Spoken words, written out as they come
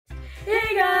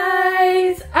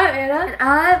I'm Anna. And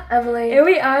I'm Emily. And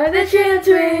we are the Tran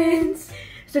Twins.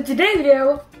 So today's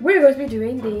video, we're going to be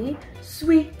doing the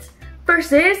sweet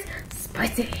versus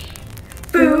spicy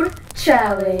food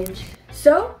challenge.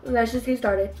 So let's just get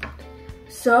started.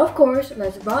 So of course,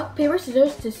 let's rock, paper,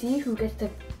 scissors to see who gets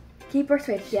to keep our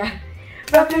switch. Yeah.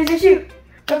 Rock, paper, shoot.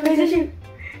 Rock, paper, shoot.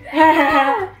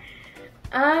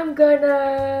 I'm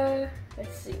gonna,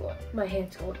 let's see what my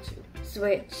hand told to.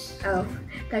 Switch. Oh,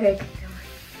 okay.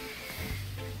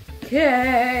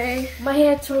 Okay. My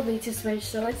hand told me to switch,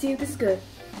 so let's see if this is good.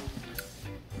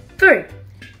 3,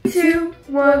 2,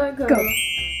 1, go.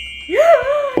 Yay!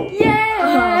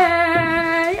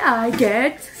 I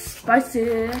get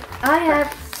spicy. I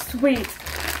have sweet,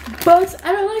 but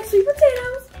I don't like sweet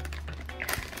potatoes.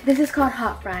 This is called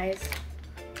hot fries.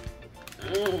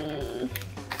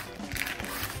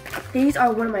 These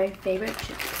are one of my favorite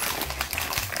chips.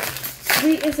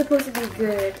 Sweet is supposed to be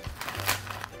good.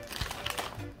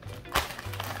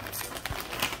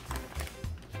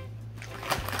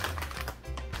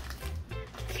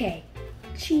 Okay,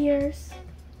 cheers.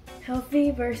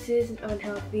 Healthy versus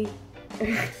unhealthy.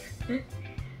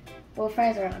 Well,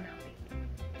 fries are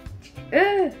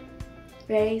unhealthy.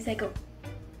 Ready, set, go.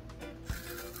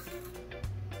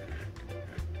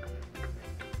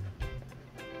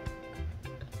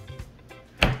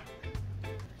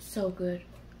 So good.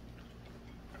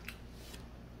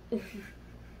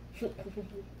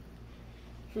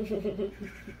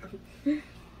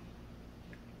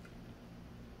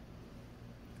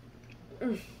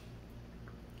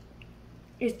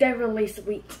 It's definitely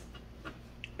sweet,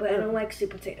 but I don't like sweet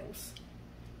potatoes.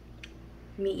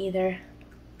 Me either.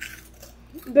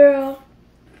 Girl,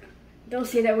 don't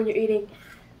say that when you're eating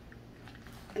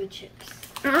good chips.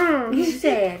 You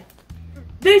said.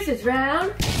 This is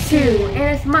round 2,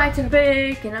 and it's my turn to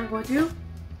pick, and I'm going to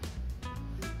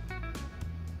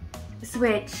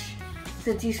switch,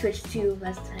 since you switched 2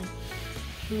 last time.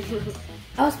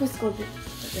 I was supposed to go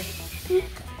this way.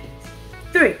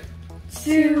 3,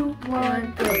 2,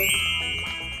 1, go. Sweet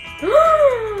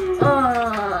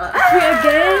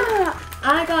again.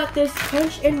 I got this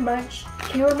Crunch and Munch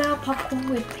caramel popcorn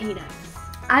with peanuts.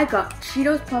 I got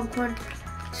Cheetos popcorn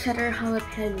cheddar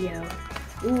jalapeno.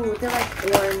 Ooh, they're like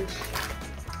orange.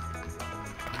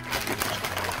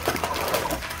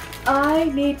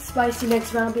 I need spicy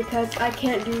next round because I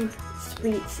can't do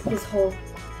sweets this whole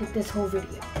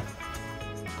video.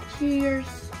 Cheers.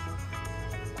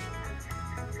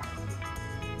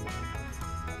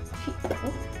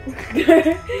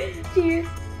 Cheers.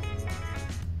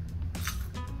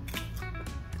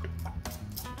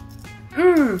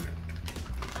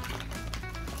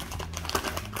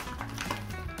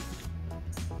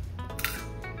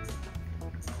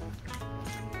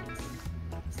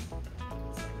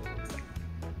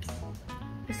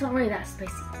 It's not really that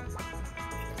spicy.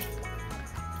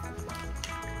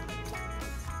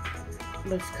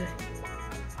 But it's good.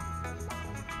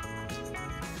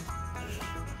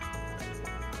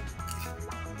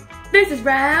 This is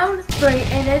round 3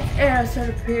 and it's Anna's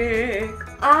turn to pick.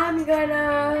 I'm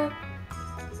gonna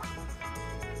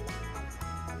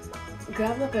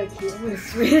grab my cookie. I'm gonna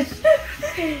switch.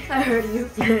 I heard you.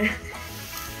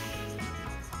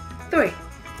 3,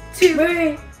 2,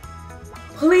 1.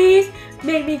 Please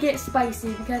make me get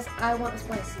spicy because I want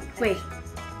spicy. Wait,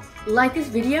 like this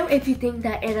video if you think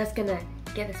that Anna's gonna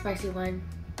get the spicy one.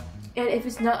 And if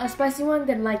it's not a spicy one,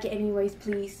 then like it anyways,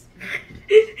 please.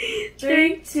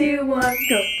 3, 2, 1,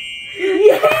 go.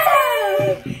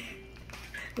 Yay!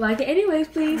 Like it anyways,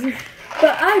 please.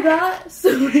 But I got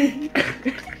sweet.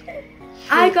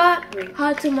 I got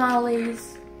hot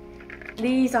tamales.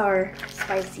 These are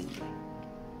spicy.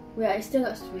 Wait, I still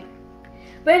got sweet.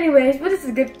 But anyways, but this is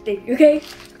a good thing, okay?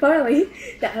 Finally,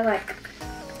 that I like.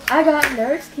 I got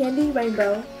Nerds Candy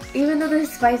Rainbow. Even though this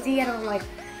is spicy, I'm not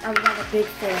a big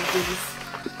fan of these.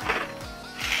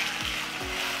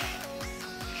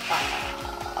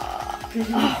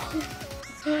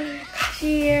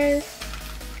 Cheers.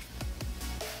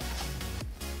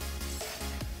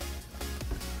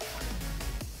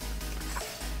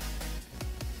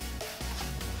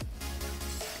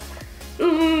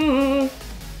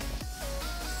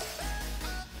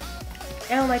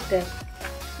 I don't like the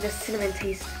cinnamon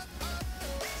taste.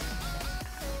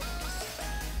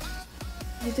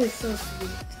 This is so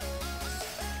sweet.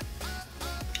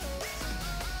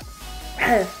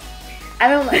 I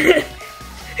don't like it.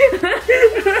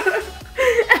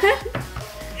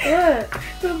 What?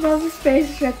 My mom's face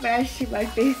is right when I shoot my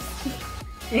face.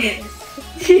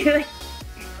 She like,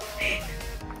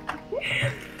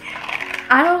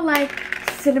 I don't like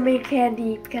cinnamon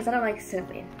candy because I don't like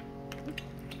cinnamon.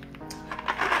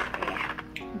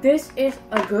 Yeah. This is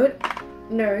a good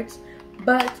nerds,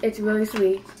 but it's really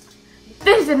sweet.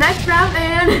 This is the next round,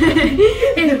 and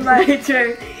it's my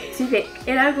turn to pick.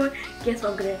 And I'm going. Guess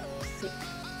what I'm gonna pick?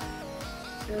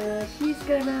 She's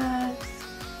gonna.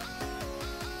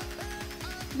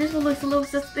 This one looks a little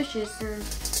suspicious, and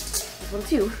this one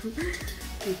too.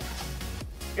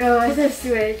 Oh, I said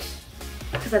switch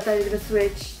because I thought you were gonna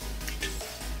switch.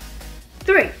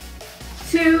 3,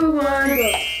 2, 1,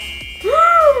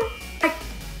 go.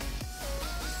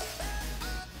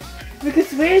 We could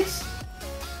switch,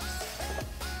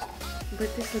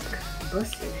 but this looks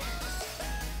busted.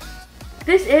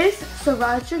 This is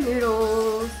sriracha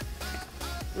noodles.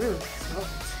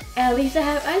 At least I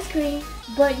have ice cream,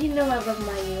 but you know I love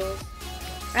my noodles.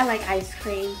 I like ice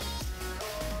cream.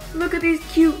 Look at these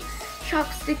cute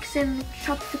chopsticks and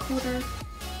chopstick holder.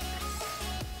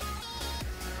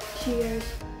 Cheers.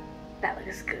 That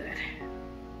looks good.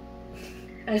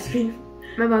 Ice cream.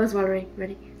 My mouth is watering.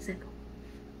 Ready, set, go.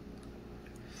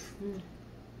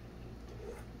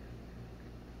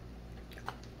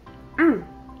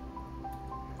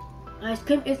 Ice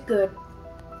cream is good.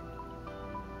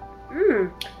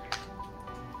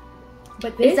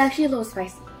 But this, it's actually a little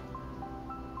spicy.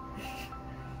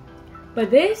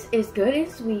 But this is good and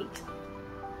sweet.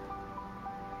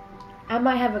 I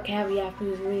might have a caveat for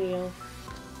this video.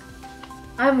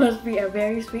 I must be a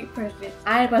very sweet person.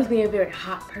 I must be a very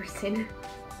hot person.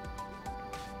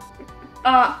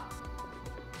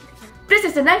 This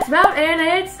is the next round, and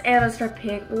it's let's start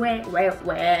pick. Wait.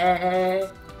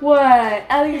 What?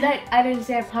 At least I didn't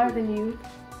say I'm harder than you.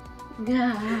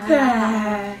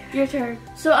 Your turn.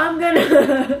 So I'm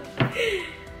gonna.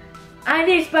 I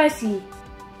need spicy.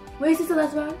 Wait, is this the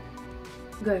last round?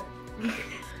 Good.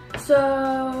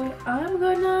 So I'm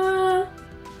gonna.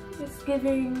 It's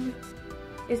giving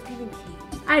heat.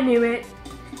 I knew it.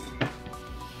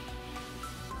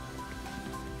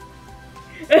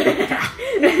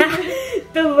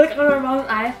 The look on our mom's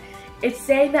eyes. It's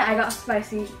saying that I got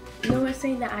spicy. No, it's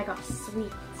saying that I got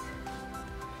sweet.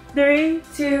 3,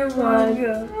 2, 1,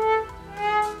 go.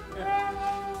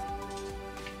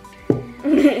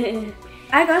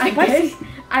 I got spicy.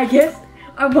 I guess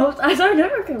our mom's eyes are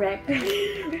never correct.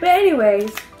 But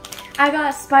anyways, I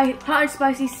got hot and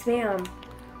spicy spam.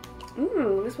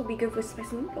 This will be good for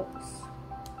spicy noodles.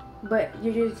 But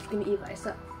you're just gonna eat by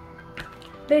yourself.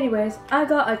 But anyways, I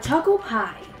got a choco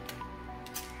pie.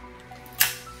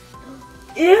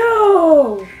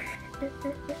 Ew!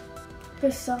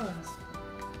 The sauce.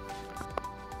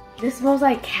 This smells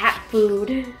like cat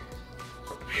food.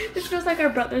 This smells like our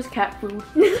brother's cat food.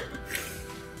 This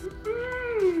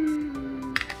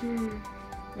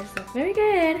looks very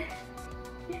good.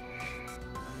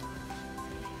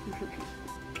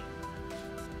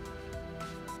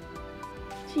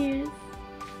 Cheers.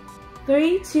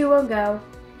 3, 2, 1, go.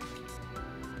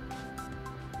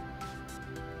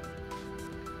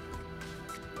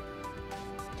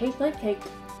 Tastes like cake.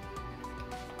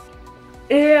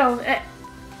 Ew.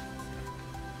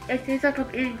 It tastes like I'm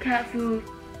eating cat food.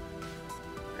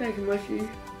 It's mushy.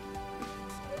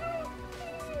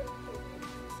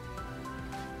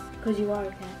 Because you are a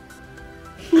cat.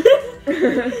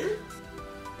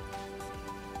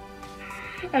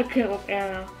 I can't look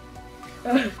at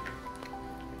it.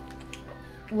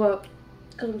 What?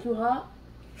 Because I'm too hot?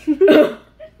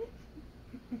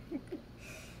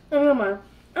 Oh, never mind.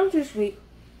 I'm too sweet.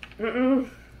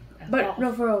 But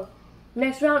no, for real.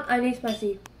 Next round, I need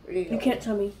spicy. You can't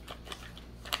tell me.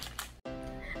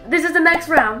 This is the next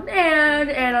round,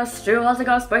 and I still also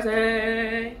got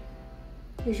spicy.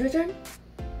 Is your turn?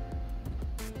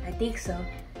 I think so.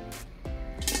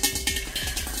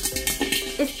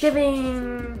 It's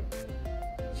giving.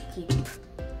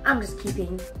 I'm just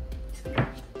keeping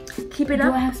up.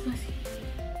 Do I have spicy?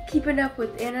 Keeping up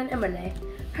with Anna and Emily.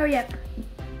 Hurry up.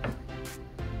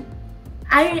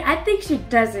 I think she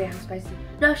doesn't have spicy.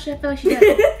 No, I feel like she does.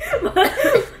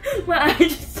 But I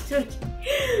just.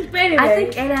 But anyway. I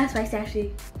think Anna has spicy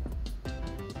actually.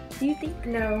 Do you think?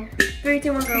 No. 3,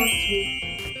 2, 1, go.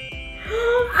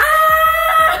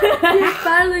 You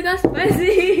finally got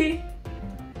spicy.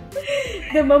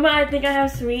 The moment I think I have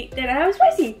sweet, then I have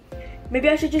spicy. Maybe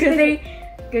I should just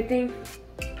good thing.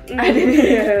 I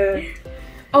didn't.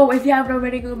 Oh, if you haven't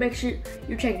already, go make sure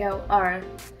you check out our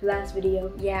last video.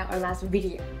 Yeah, our last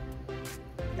video.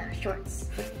 Not shorts.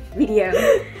 Video.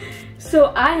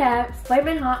 So I have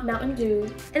Flamin' Hot Mountain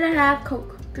Dew, and I have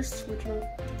Coke, just original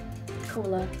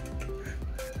cola.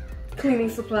 Cleaning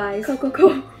supplies.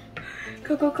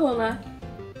 Coca-Cola.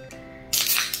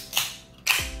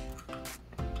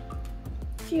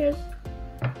 Cheers.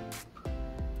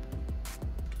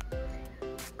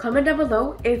 Comment down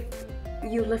below if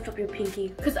you lift up your pinky,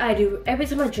 because I do. Every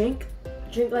time I drink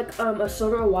like a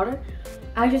soda or water,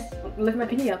 I just lift my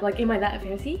pinky up. Like, am I that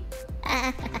fancy?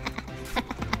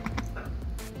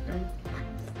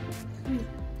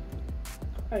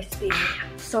 Alright, speed.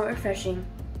 So refreshing.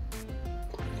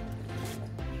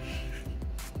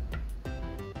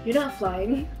 You're not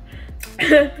flying.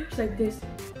 Just like this.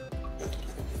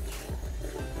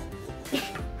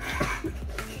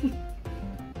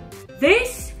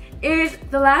 This is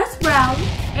the last round,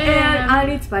 and I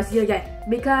need spicy again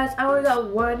because I only got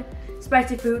one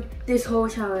spicy food this whole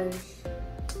challenge.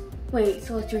 Wait,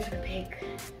 so let's do it for the pig.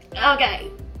 Okay.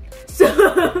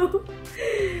 So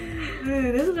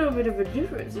there's a little bit of a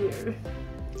difference here.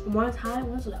 One's high,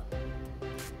 one's low.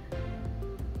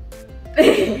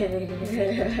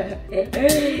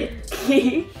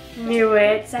 Knew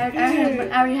it. So I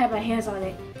already have my hands on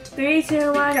it. 3,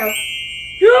 2, 1, go.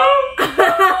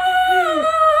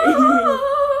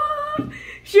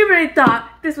 She really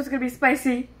thought this was gonna be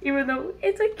spicy, even though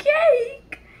it's a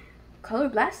cake. Color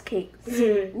blast cakes.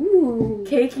 Ooh.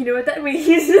 Cake, you know what that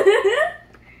means.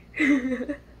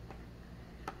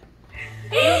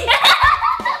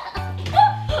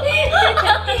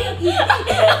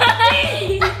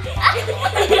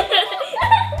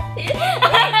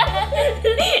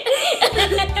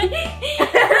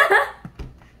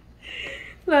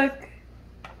 Look.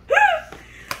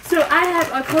 So I have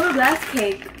a color blast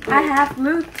cake. I have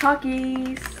blue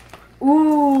Takis.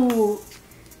 Ooh.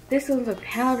 This one's a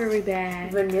powdery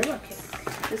bag. Vanilla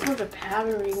cake. This one's a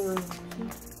powdery one.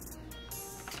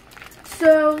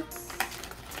 So,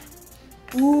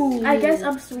 ooh. I guess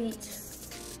I'm sweet.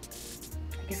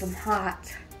 I guess I'm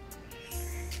hot.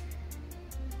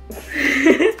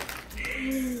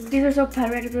 These are so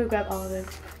powdery, I have to grab all of them.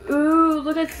 Ooh,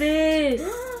 look at this.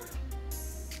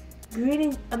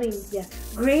 Green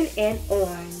and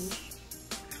orange.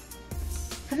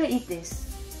 How do I eat this?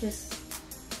 Just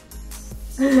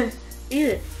eat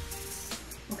it.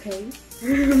 Okay.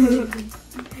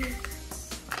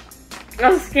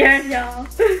 I'm scared, y'all.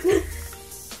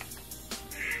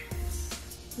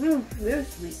 Very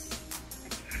sweet.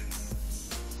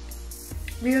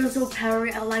 These are so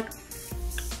powdery. I like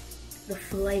the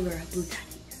flavor of blue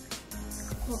Takis.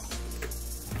 Oh.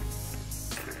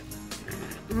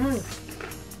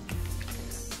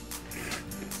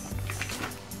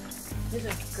 These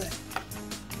are good.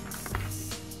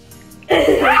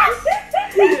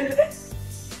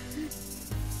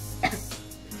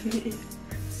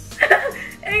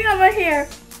 Hang on my hair.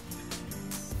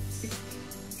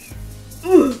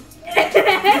 Ooh.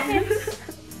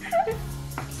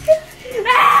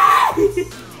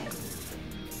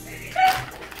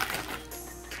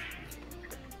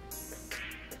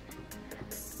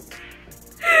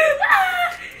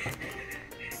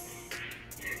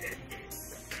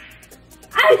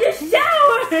 I just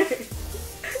showered.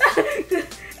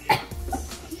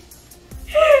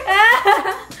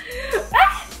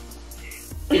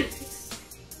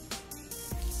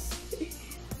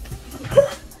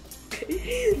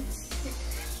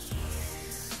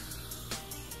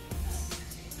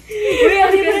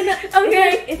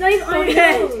 Okay, it's not even on your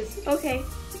nose. Okay.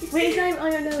 Wait, it's not even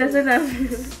on your nose. That's enough.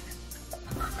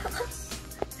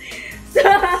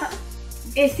 Stop.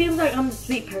 It seems like I'm the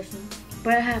sweet person,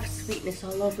 but I have sweetness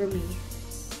all over me.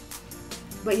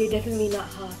 But you're definitely not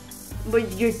hot.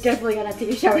 But you're definitely gonna take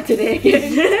a shower today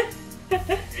again.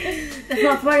 That's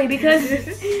not funny because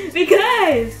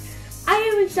I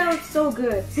haven't showered so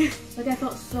good. Like I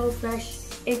felt so fresh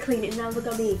and clean, and now look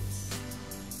at me.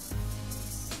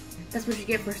 That's what you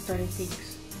get for starting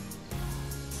things.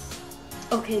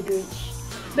 Okay,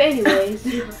 Grinch. But anyways,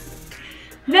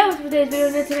 that was for today's video.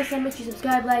 Next time, make sure you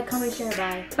subscribe, like, comment, share.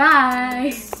 Bye.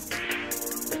 Bye.